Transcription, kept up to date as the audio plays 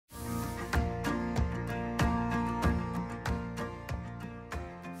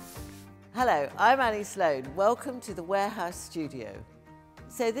Hello, I'm Annie Sloan. Welcome to the Warehouse Studio.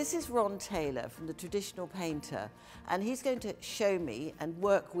 So this is Ron Taylor from The Traditional Painter, and he's going to show me and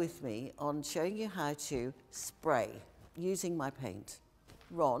work with me on showing you how to spray using my paint.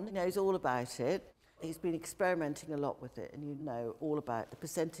 Ron knows all about it. He's been experimenting a lot with it, and you know all about the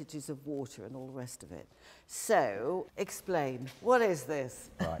percentages of water and all the rest of it. So, explain, what is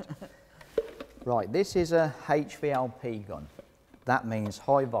this? Right. Right, this is a HVLP gun. That means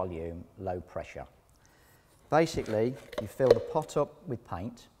high volume, low pressure. Basically, you fill the pot up with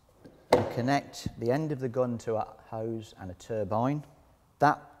paint, you connect the end of the gun to a hose and a turbine.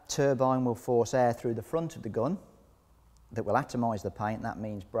 That turbine will force air through the front of the gun that will atomise the paint. That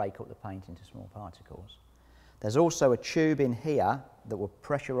means break up the paint into small particles. There's also a tube in here that will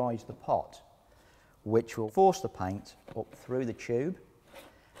pressurise the pot, which will force the paint up through the tube,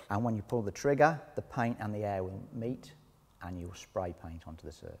 and when you pull the trigger, the paint and the air will meet and you'll spray paint onto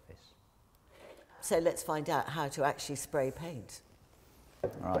the surface. So let's find out how to actually spray paint.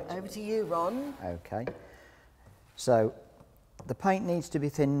 Right. Over to you, Ron. Okay. So the paint needs to be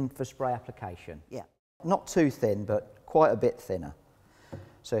thin for spray application. Yeah. Not too thin, but quite a bit thinner.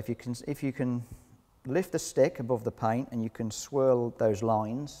 So if you can lift the stick above the paint and you can swirl those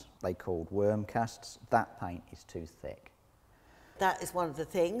lines, they called worm casts, that paint is too thick. That is one of the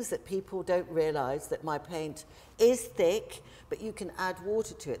things that people don't realise, that my paint is thick, but you can add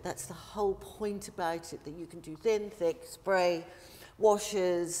water to it. That's the whole point about it, that you can do thin, thick, spray,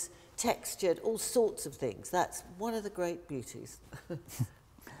 washes, textured, all sorts of things. That's one of the great beauties.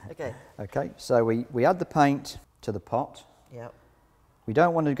 Okay. Okay, so we add the paint to the pot. Yep. We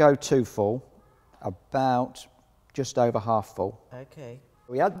don't want to go too full, about just over half full. Okay.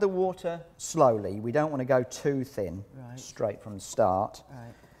 We add the water slowly. We don't want to go too thin, right, straight from the start.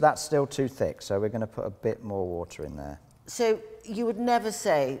 Right. That's still too thick, so we're going to put a bit more water in there. So you would never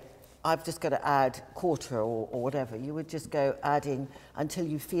say, I've just got to add quarter or whatever. You would just go adding until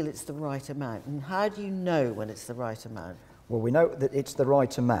you feel it's the right amount. And how do you know when it's the right amount? Well, we know that it's the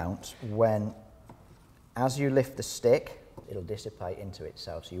right amount when, as you lift the stick, it'll dissipate into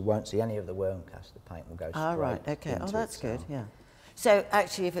itself, so you won't see any of the worm cast. The paint will go straight right, okay. into Oh, that's itself. good, yeah. So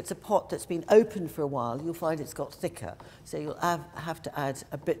actually, if it's a pot that's been open for a while, you'll find it's got thicker. So you'll have to add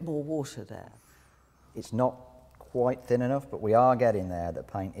a bit more water there. It's not quite thin enough, but we are getting there. The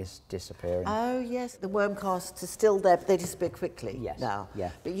paint is disappearing. Oh, yes. The worm casts are still there, but they disappear quickly now.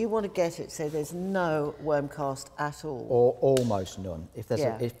 Yeah. But you want to get it so there's no worm cast at all. Or almost none. If there's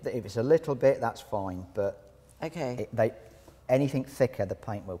Yeah. if it's a little bit, that's fine. But okay. Anything thicker, the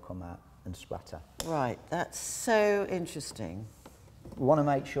paint will come out and splatter. Right. That's so interesting. We want to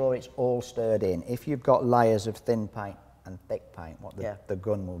make sure it's all stirred in. If you've got layers of thin paint and thick paint, what the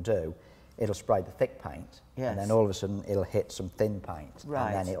gun will do, it'll spray the thick paint, and then all of a sudden it'll hit some thin paint,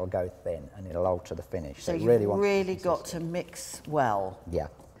 and then it'll go thin, and it'll alter the finish. So you've really got to mix well. Yeah.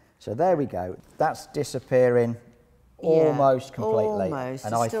 So there we go. That's disappearing almost completely. Almost.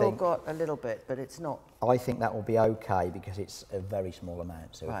 And It's still got a little bit, but it's not. I think that will be okay because it's a very small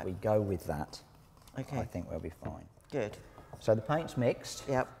amount. So if we go with that, I think we'll be fine. Good. So the paint's mixed.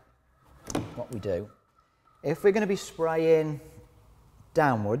 Yep. What we do, if we're going to be spraying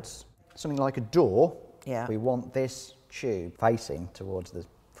downwards, something like a door, we want this tube facing towards the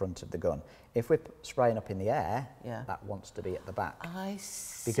front of the gun. If we're spraying up in the air, that wants to be at the back. I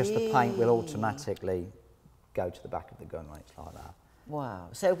see. Because the paint will automatically go to the back of the gun when it's like that. Wow.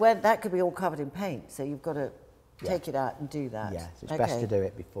 So when that could be all covered in paint, so you've got to take it out and do that. Yeah, so it's best to do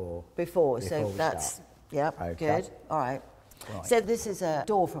it before. So that's, good. All right. Right. So this is a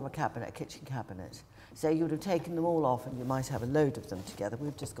door from a cabinet, a kitchen cabinet. So you would have taken them all off and you might have a load of them together.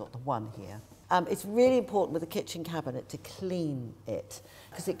 We've just got the one here. It's really important with a kitchen cabinet to clean it,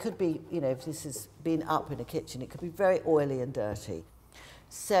 because it could be, if this has been up in a kitchen, it could be very oily and dirty.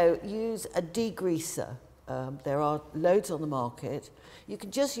 So use a degreaser. There are loads on the market. You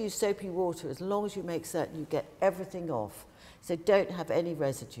can just use soapy water as long as you make certain you get everything off. So don't have any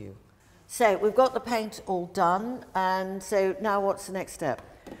residue. So we've got the paint all done, and so now what's the next step?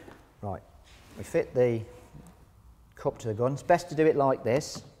 Right, we fit the cup to the gun. It's best to do it like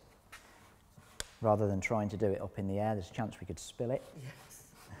this, rather than trying to do it up in the air. There's a chance we could spill it. Yes.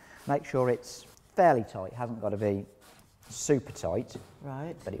 Make sure it's fairly tight. It hasn't got to be super tight.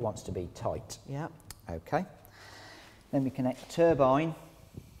 Right. But it wants to be tight. Yeah. Okay. Then we connect the turbine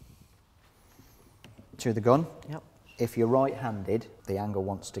to the gun. Yep. If you're right-handed, the angle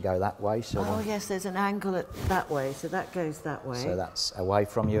wants to go that way. So yes, there's an angle that way, so that goes that way. So that's away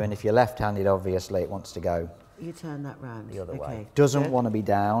from you, and if you're left-handed, obviously, it wants to go... You turn that round. The other way. Doesn't want to be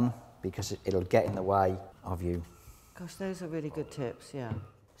down, because it'll get in the way of you. Gosh, those are really good tips, yeah.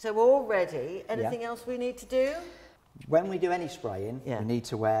 So we're all ready. Anything else we need to do? When we do any spraying, we need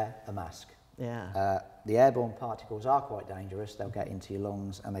to wear a mask. Yeah. The airborne particles are quite dangerous. They'll get into your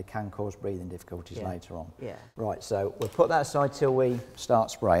lungs and they can cause breathing difficulties later on. Yeah. Right, so we'll put that aside till we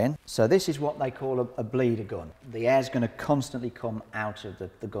start spraying. So this is what they call a bleeder gun. The air's going to constantly come out of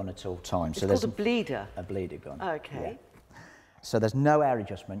the gun at all times. It's called a bleeder? A bleeder gun. Okay. Yeah. So there's no air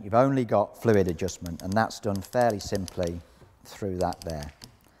adjustment. You've only got fluid adjustment, and that's done fairly simply through that there.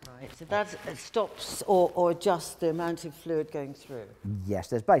 So that stops or adjusts the amount of fluid going through? Yes,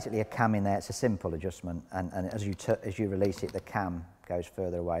 there's basically a cam in there. It's a simple adjustment, and as you release it, the cam goes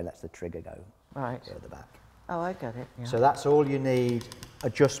further away, lets the trigger go further back. Oh, I got it. Yeah. So that's all you need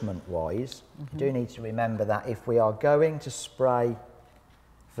adjustment-wise. You do need to remember that if we are going to spray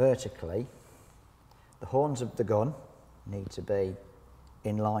vertically, the horns of the gun need to be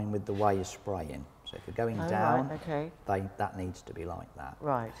in line with the way you're spraying. So if you're going down, that needs to be like that.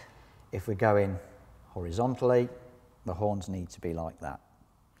 Right. If we're going horizontally, the horns need to be like that.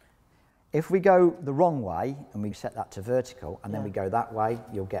 If we go the wrong way and we set that to vertical and then we go that way,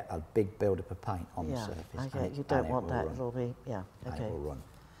 you'll get a big build-up of paint on the surface. You don't want that. It'll be, okay. And it will run.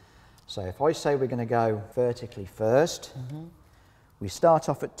 So if I say we're going to go vertically first, we start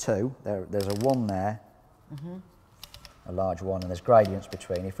off at 2. There's a 1 there. A large one, and there's gradients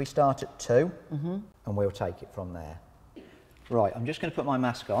between. If we start at 2, and we'll take it from there. Right, I'm just going to put my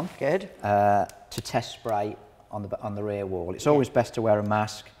mask on. Good. To test spray on the rear wall. It's always best to wear a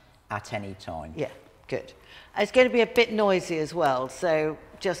mask at any time. Yeah, good. It's going to be a bit noisy as well, so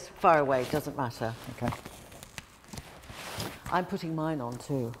just far away, doesn't matter. Okay. I'm putting mine on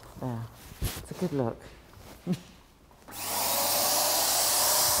too. There. It's a good look.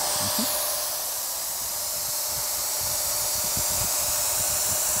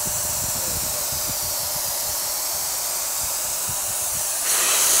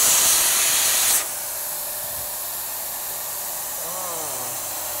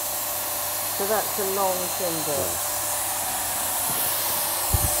 So that's a long finger.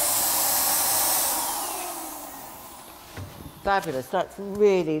 Fabulous. That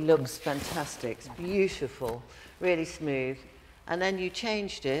really looks fantastic. It's beautiful, really smooth. And then you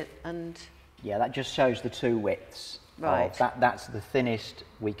changed it and... Yeah, that just shows the 2 widths. Right. That's the thinnest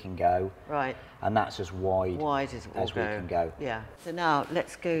we can go. Right. And that's as wide as we can go. Yeah. So now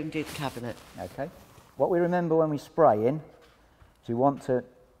let's go and do the cabinet. Okay. What we remember when we spray in is we want to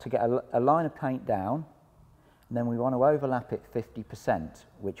get a line of paint down, and then we want to overlap it 50%,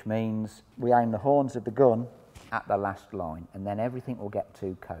 which means we aim the horns of the gun at the last line, and then everything will get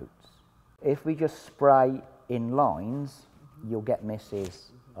 2 coats. If we just spray in lines, you'll get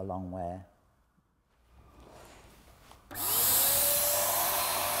misses along where.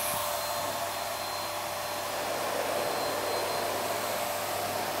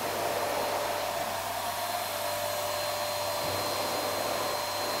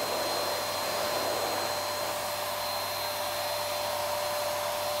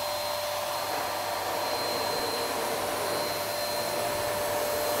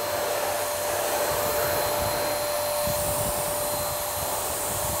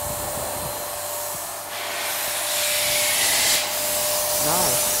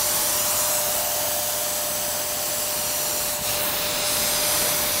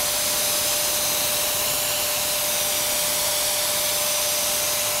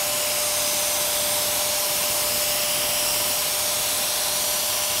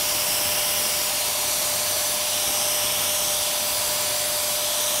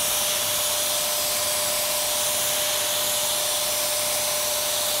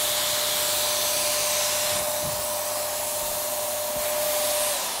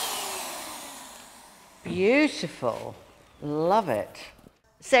 Beautiful. Love it.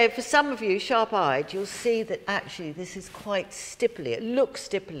 So for some of you sharp-eyed, you'll see that actually this is quite stipply. It looks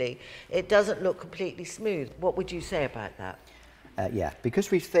stipply. It doesn't look completely smooth. What would you say about that? Yeah,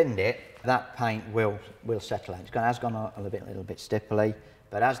 because we've thinned it, that paint will settle out. It has gone a little bit stipply,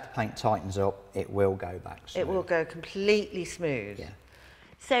 but as the paint tightens up, it will go back smooth. It will go completely smooth. Yeah.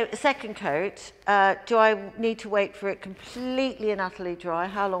 So a second coat, do I need to wait for it completely and utterly dry?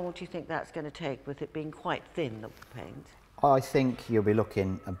 How long would you think that's going to take with it being quite thin, the paint? I think you'll be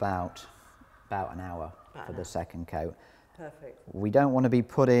looking about an hour for the second coat. Perfect. We don't want to be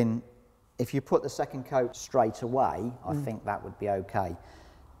putting, if you put the second coat straight away, I think that would be okay.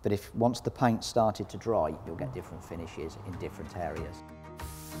 But if once the paint started to dry, you'll get different finishes in different areas.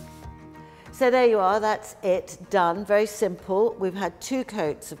 So there you are, that's it, done, very simple. We've had 2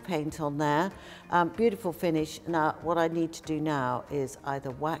 coats of paint on there, beautiful finish. Now what I need to do now is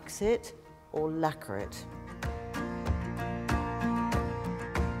either wax it or lacquer it.